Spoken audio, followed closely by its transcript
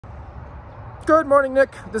Good morning,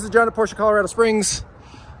 Nick. This is John at Porsche Colorado Springs.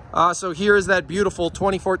 So here is that beautiful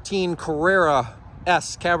 2014 Carrera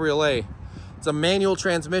S Cabriolet. It's a manual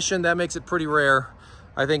transmission. That makes it pretty rare.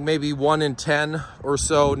 I think maybe 1 in 10 or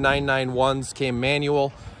so 991s came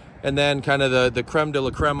manual. And then kind of the creme de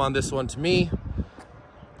la creme on this one to me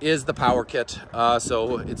is the power kit.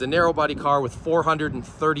 So it's a narrow body car with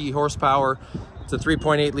 430 horsepower. It's a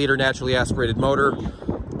 3.8 liter naturally aspirated motor.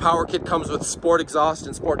 Power kit comes with sport exhaust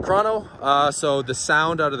and sport chrono, so the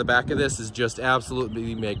sound out of the back of this is just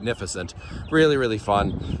absolutely magnificent. Really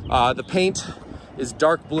fun. The paint is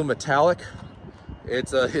dark blue metallic.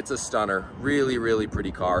 It's a stunner. Really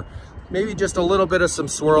pretty car. Maybe just a little bit of some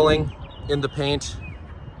swirling in the paint.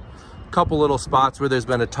 A couple little spots where there's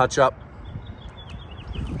been a touch up,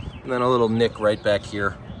 and then a little nick right back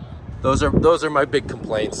here. Those are my big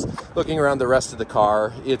complaints. Looking around the rest of the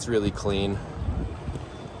car, it's really clean.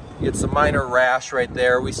 It's a minor rash right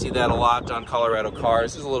there. We see that a lot on Colorado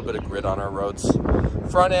cars. There's a little bit of grit on our roads.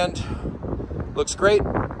 Front end looks great.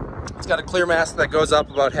 It's got a clear mask that goes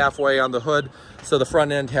up about halfway on the hood, so the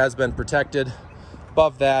front end has been protected.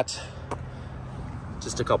 Above that,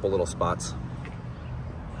 just a couple little spots.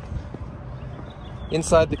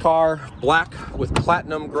 Inside the car, black with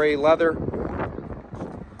platinum gray leather.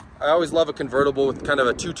 I always love a convertible with kind of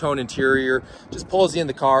a two-tone interior. Just pulls you in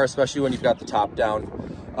the car, especially when you've got the top down.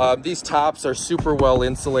 These tops are super well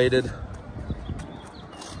insulated.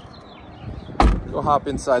 Go hop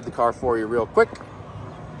inside the car for you real quick.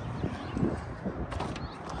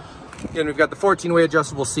 Again, we've got the 14-way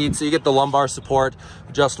adjustable seat, so you get the lumbar support,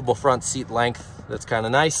 adjustable front seat length. That's kind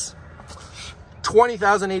of nice.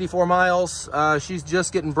 20,084 miles. She's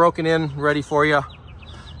just getting broken in, ready for you.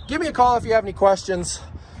 Give me a call if you have any questions.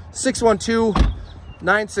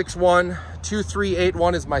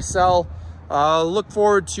 612-961-2381 is my cell. Look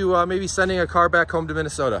forward to maybe sending a car back home to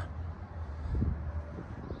Minnesota.